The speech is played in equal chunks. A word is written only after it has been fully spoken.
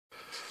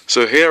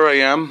So here I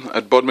am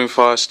at Bodmin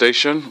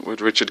Firestation with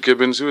Richard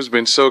Gibbons, who has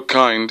been so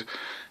kind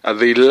at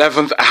the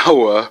 11th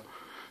hour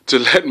to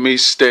let me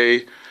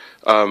stay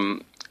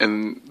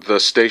in the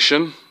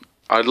station.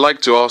 I'd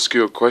like to ask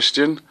you a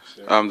question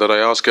that I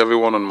ask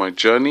everyone on my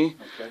journey.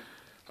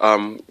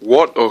 Okay.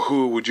 What or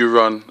who would you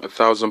run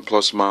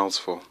 1,000+ miles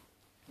for?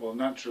 Well,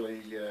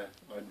 naturally,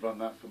 I'd run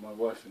that for my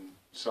wife and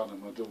son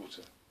and my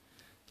daughter,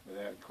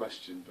 without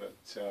question. But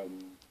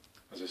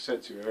as I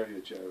said to you earlier,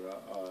 Joe,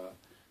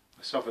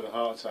 I suffered a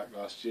heart attack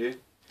last year.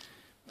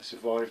 I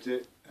survived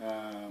it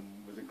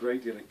with a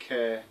great deal of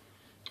care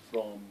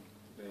from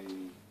the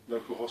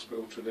local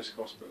hospital, Trelisk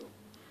Hospital,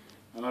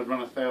 and I'd run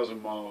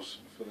 1,000 miles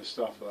for the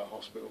staff of that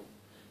hospital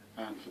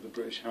and for the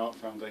British Heart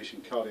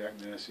Foundation cardiac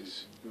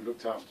nurses who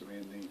looked after me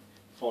in the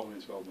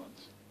following 12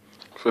 months.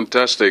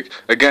 Fantastic.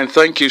 Again,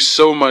 thank you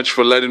so much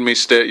for letting me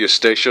stay at your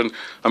station.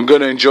 I'm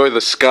going to enjoy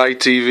the Sky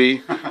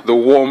TV, the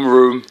warm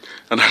room,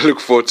 and I look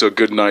forward to a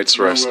good night's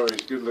rest. No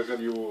worries. Good luck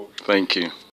on your walk. Thank you.